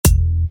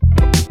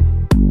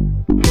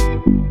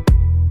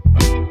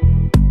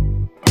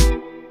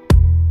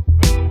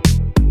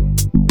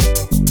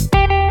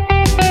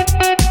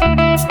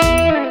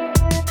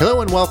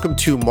and welcome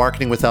to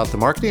Marketing Without the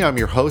Marketing. I'm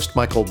your host,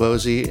 Michael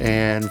Bosey,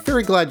 and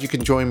very glad you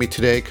can join me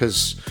today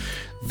because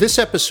this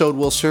episode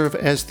will serve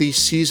as the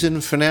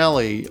season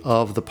finale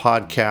of the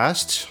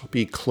podcast. I'll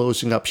be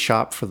closing up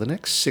shop for the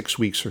next 6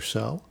 weeks or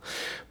so.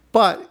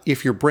 But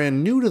if you're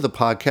brand new to the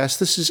podcast,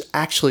 this is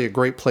actually a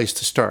great place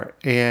to start,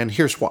 and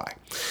here's why.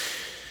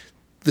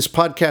 This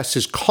podcast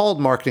is called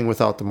Marketing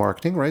Without the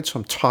Marketing, right? So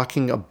I'm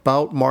talking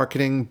about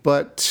marketing,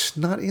 but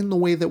not in the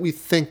way that we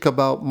think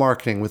about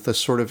marketing, with the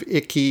sort of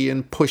icky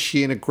and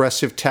pushy and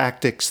aggressive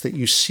tactics that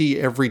you see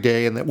every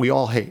day and that we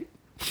all hate,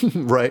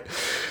 right?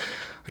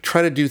 I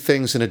try to do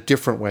things in a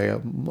different way, a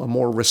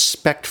more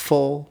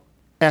respectful,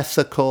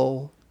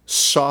 ethical,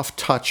 soft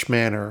touch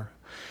manner.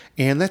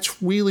 And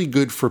that's really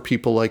good for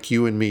people like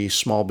you and me,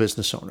 small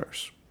business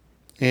owners.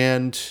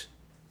 And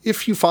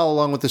if you follow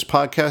along with this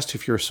podcast,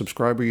 if you're a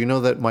subscriber, you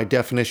know that my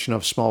definition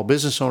of small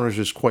business owners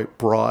is quite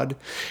broad.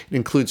 It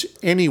includes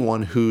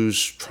anyone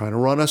who's trying to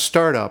run a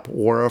startup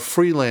or a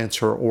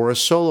freelancer or a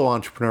solo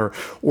entrepreneur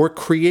or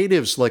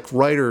creatives like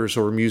writers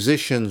or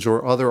musicians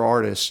or other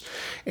artists.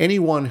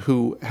 Anyone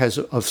who has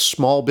a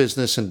small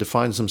business and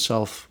defines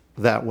themselves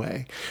that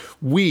way.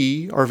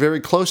 We are very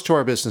close to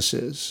our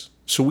businesses,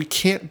 so we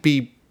can't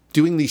be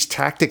doing these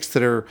tactics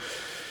that are,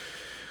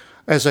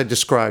 as I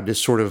described, as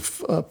sort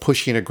of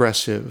pushy and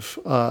aggressive,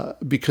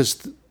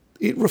 because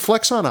it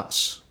reflects on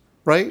us,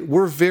 right?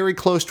 We're very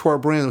close to our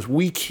brands.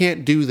 We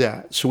can't do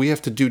that, so we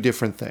have to do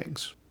different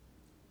things.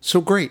 So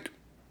great.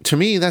 To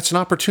me, that's an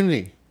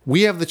opportunity.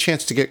 We have the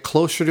chance to get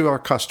closer to our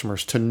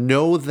customers, to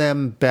know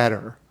them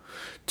better,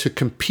 to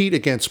compete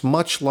against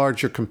much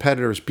larger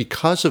competitors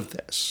because of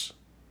this.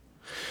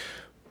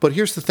 But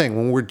here's the thing.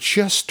 When we're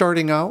just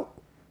starting out,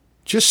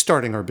 just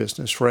starting our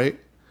business, right?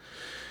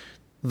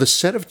 The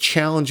set of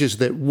challenges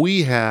that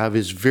we have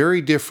is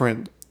very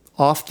different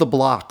off the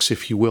blocks,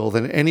 if you will,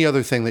 than any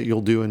other thing that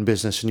you'll do in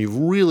business. And you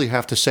really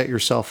have to set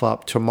yourself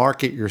up to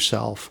market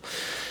yourself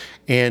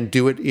and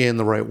do it in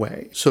the right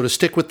way. So to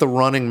stick with the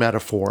running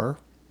metaphor,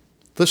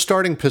 the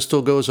starting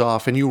pistol goes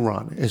off and you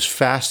run as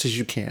fast as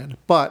you can.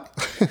 But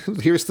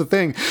here's the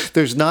thing.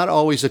 There's not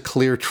always a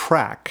clear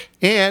track.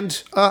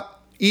 And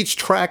each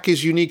track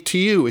is unique to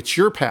you. It's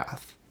your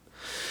path.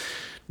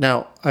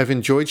 Now, I've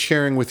enjoyed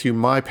sharing with you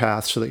my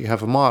path so that you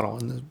have a model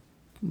in the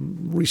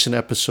recent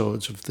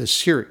episodes of this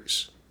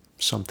series.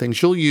 Some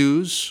things you'll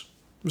use,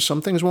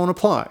 some things won't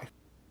apply.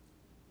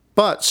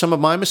 But some of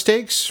my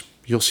mistakes,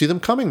 you'll see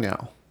them coming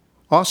now.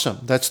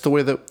 Awesome. That's the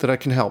way that I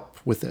can help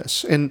with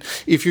this. And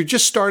if you're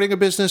just starting a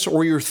business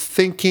or you're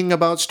thinking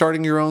about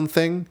starting your own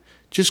thing,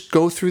 just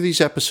go through these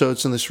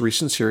episodes in this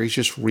recent series.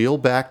 Just reel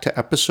back to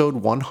episode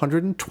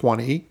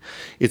 120.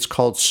 It's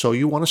called So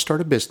You Want to Start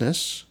a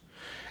Business,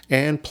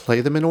 and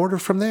play them in order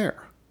from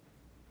there.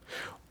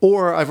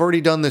 Or I've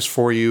already done this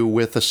for you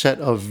with a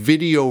set of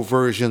video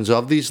versions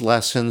of these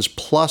lessons,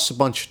 plus a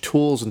bunch of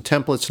tools and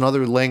templates and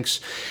other links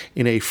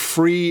in a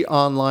free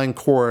online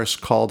course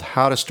called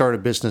How to Start a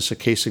Business, a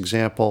Case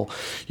Example.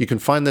 You can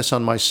find this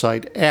on my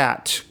site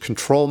at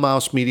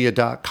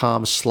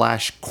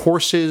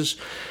controlmousemedia.com/courses,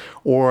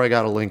 or I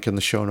got a link in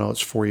the show notes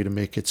for you to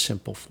make it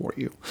simple for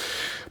you.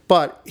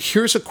 But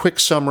here's a quick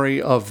summary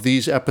of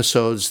these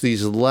episodes,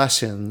 these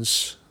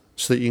lessons,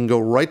 so that you can go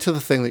right to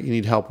the thing that you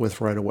need help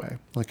with right away.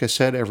 Like I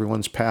said,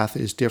 everyone's path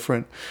is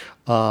different,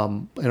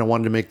 and I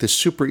wanted to make this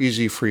super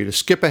easy for you to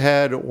skip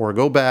ahead or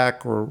go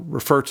back or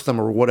refer to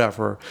them or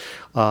whatever.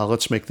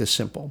 Let's make this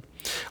simple.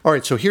 All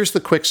right, so here's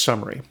the quick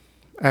summary.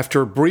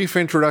 After a brief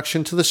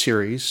introduction to the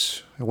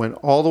series, I went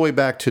all the way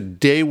back to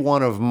day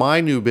one of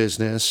my new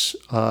business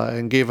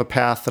and gave a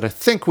path that I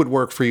think would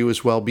work for you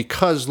as well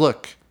because,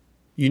 look,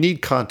 you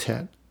need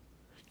content.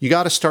 You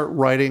got to start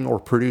writing or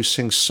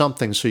producing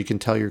something so you can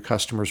tell your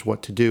customers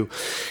what to do.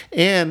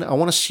 And I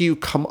want to see you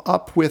come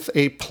up with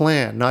a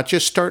plan, not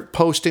just start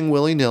posting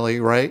willy-nilly,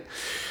 right?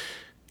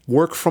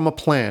 Work from a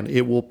plan.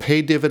 It will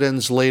pay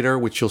dividends later,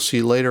 which you'll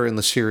see later in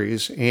the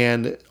series.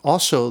 And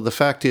also, the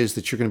fact is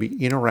that you're going to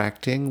be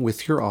interacting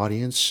with your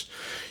audience.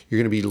 You're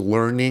going to be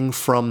learning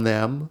from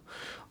them.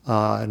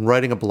 And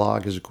writing a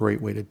blog is a great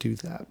way to do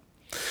that.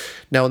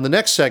 Now, in the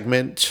next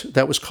segment,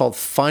 that was called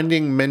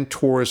Finding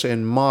Mentors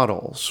and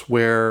Models,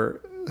 where,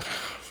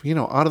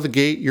 out of the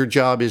gate, your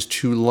job is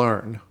to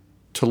learn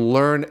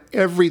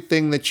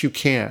everything that you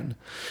can.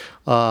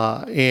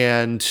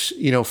 And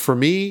for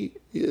me,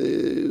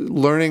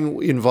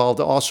 learning involved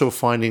also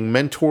finding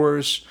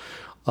mentors,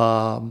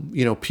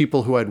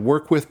 people who I'd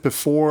worked with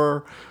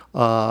before,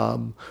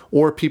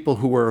 or people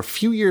who were a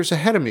few years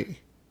ahead of me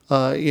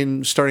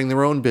in starting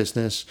their own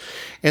business.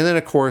 And then,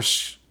 of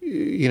course,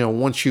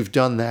 once you've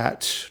done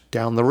that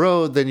down the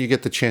road, then you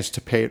get the chance to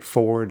pay it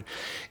forward,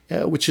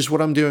 which is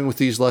what I'm doing with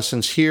these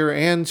lessons here.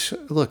 And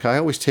look, I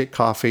always take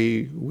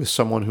coffee with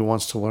someone who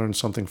wants to learn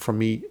something from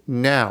me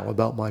now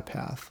about my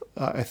path.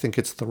 I think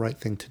it's the right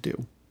thing to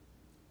do.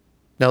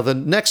 Now, the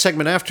next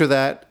segment after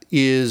that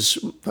is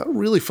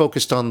really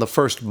focused on the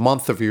first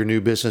month of your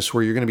new business,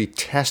 where you're going to be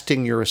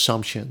testing your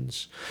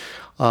assumptions.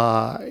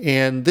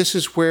 And this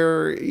is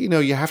where,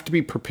 you have to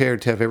be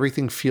prepared to have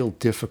everything feel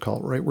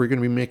difficult, right? We're going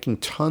to be making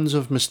tons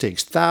of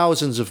mistakes,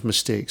 thousands of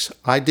mistakes.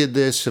 I did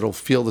this. It'll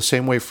feel the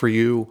same way for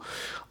you.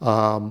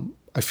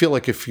 I feel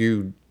like if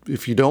you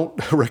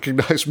don't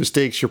recognize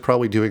mistakes, you're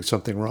probably doing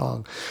something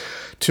wrong.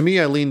 To me,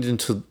 I leaned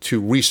into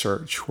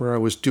research, where I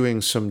was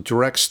doing some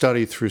direct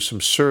study through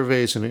some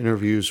surveys and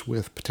interviews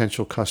with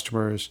potential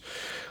customers.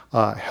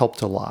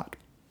 Helped a lot.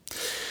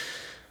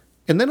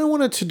 And then I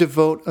wanted to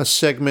devote a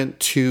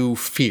segment to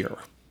fear.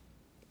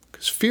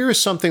 Because fear is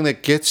something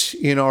that gets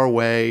in our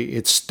way.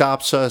 It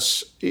stops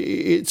us.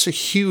 It's a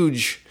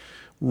huge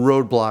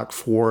roadblock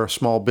for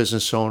small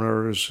business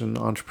owners and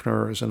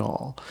entrepreneurs and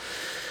all.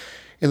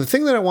 And the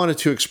thing that I wanted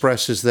to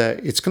express is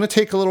that it's going to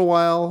take a little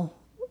while,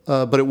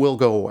 but it will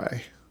go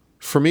away.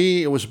 For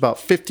me, it was about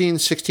 15,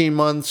 16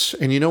 months.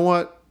 And you know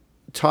what?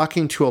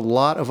 Talking to a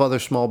lot of other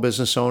small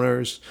business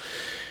owners,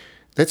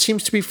 that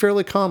seems to be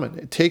fairly common.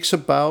 It takes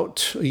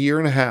about a year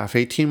and a half,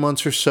 18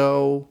 months or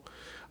so,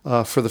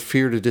 for the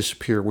fear to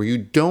disappear, where you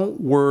don't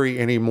worry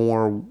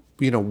anymore,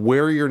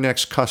 where your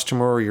next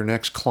customer or your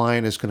next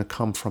client is going to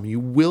come from. You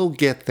will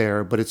get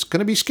there, but it's going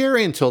to be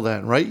scary until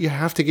then, right? You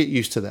have to get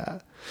used to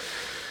that.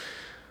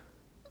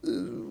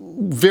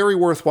 Very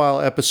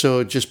worthwhile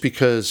episode, just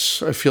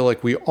because I feel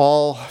like we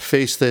all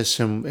face this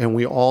and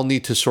we all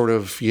need to sort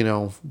of,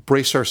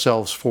 brace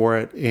ourselves for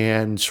it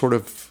and sort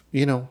of,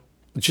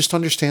 just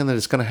understand that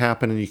it's going to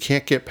happen and you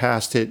can't get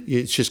past it.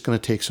 It's just going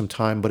to take some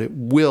time, but it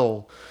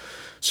will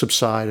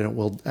subside and it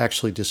will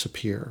actually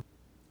disappear.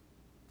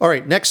 All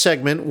right, next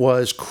segment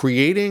was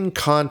creating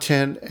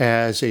content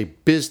as a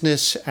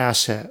business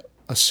asset.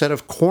 A set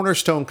of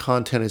cornerstone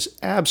content is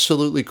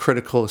absolutely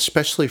critical,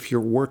 especially if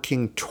you're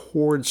working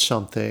towards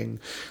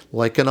something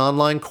like an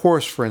online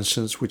course, for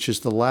instance, which is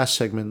the last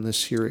segment in this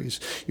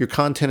series. Your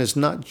content is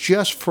not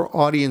just for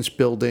audience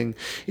building,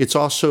 it's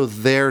also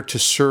there to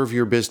serve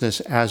your business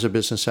as a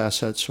business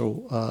asset.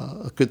 So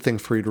a good thing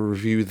for you to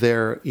review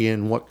there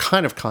in what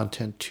kind of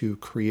content to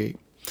create.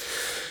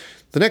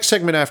 The next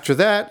segment after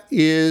that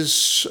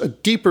is a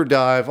deeper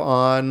dive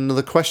on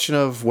the question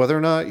of whether or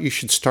not you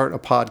should start a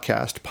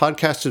podcast.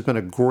 Podcast has been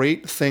a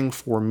great thing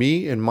for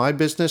me in my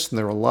business, and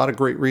there are a lot of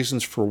great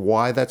reasons for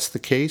why that's the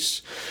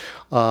case.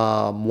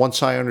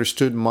 Once I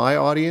understood my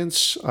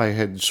audience, I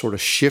had sort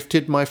of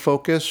shifted my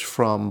focus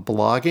from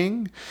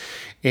blogging,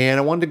 and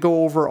I wanted to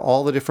go over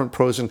all the different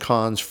pros and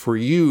cons for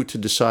you to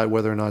decide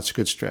whether or not it's a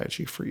good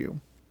strategy for you.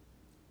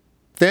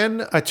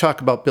 Then I talk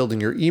about building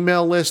your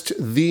email list,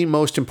 the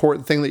most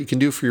important thing that you can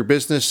do for your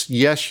business.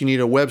 Yes, you need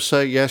a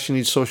website. Yes, you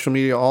need social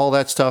media, all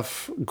that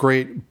stuff.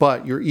 Great.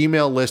 But your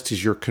email list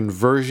is your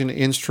conversion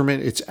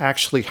instrument. It's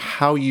actually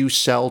how you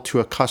sell to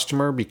a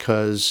customer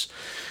because,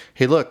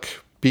 hey, look,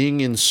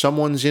 being in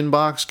someone's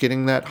inbox,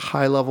 getting that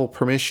high-level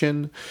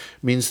permission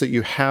means that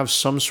you have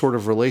some sort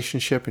of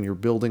relationship and you're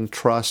building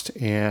trust.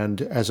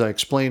 And as I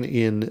explained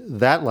in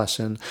that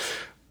lesson,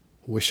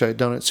 wish I had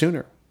done it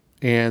sooner.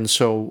 And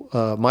so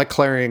my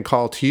clarion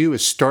call to you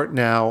is start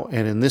now.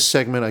 And in this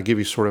segment, I give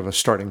you sort of a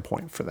starting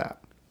point for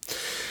that.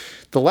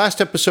 The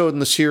last episode in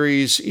the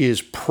series is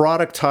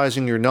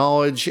productizing your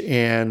knowledge.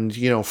 And,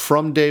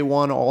 from day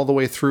one all the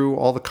way through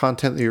all the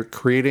content that you're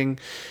creating,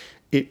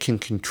 it can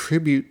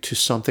contribute to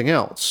something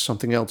else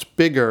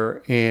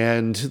bigger.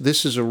 And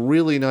this is a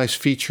really nice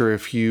feature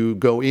if you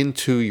go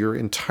into your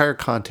entire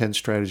content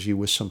strategy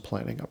with some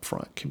planning up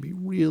front. It can be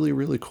really,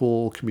 really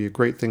cool. It can be a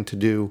great thing to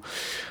do.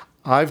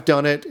 I've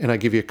done it, and I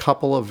give you a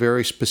couple of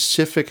very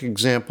specific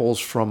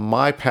examples from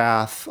my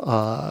path,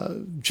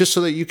 just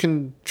so that you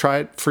can try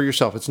it for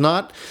yourself. It's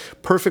not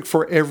perfect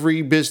for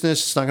every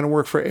business. It's not going to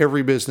work for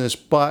every business,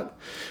 but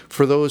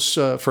for those,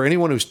 for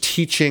anyone who's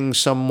teaching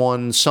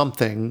someone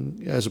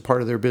something as a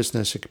part of their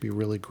business, it could be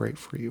really great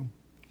for you.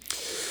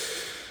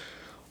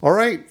 All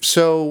right,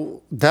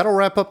 so that'll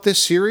wrap up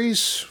this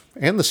series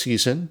and the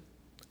season.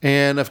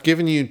 And I've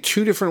given you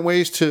 2 different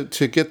ways to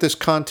get this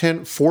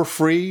content for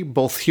free,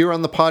 both here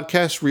on the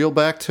podcast, reel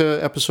back to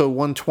episode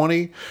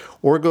 120,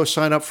 or go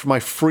sign up for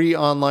my free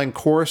online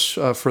course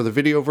for the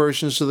video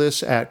versions of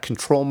this at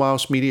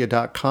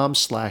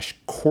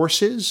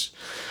controlmousemedia.com/courses.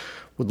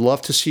 Would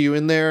love to see you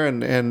in there,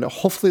 and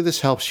hopefully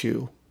this helps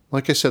you.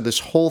 Like I said, this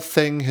whole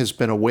thing has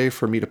been a way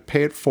for me to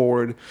pay it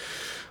forward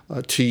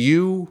to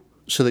you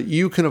so that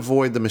you can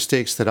avoid the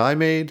mistakes that I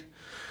made.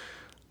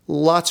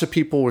 Lots of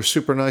people were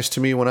super nice to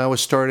me when I was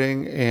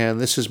starting,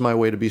 and this is my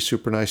way to be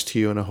super nice to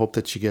you, and I hope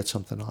that you get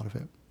something out of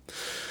it.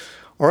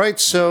 All right,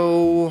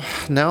 so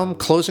now I'm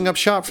closing up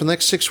shop for the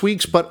next 6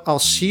 weeks, but I'll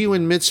see you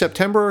in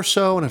mid-September or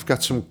so, and I've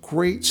got some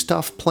great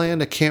stuff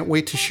planned. I can't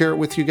wait to share it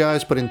with you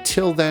guys, but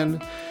until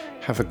then,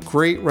 have a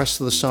great rest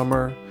of the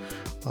summer.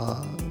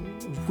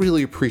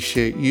 Really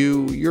appreciate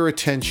you, your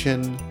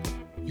attention,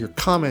 your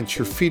comments,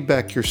 your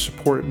feedback, your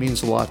support. It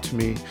means a lot to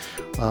me.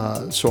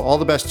 So all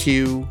the best to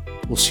you.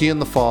 We'll see you in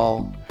the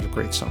fall. Have a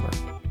great summer.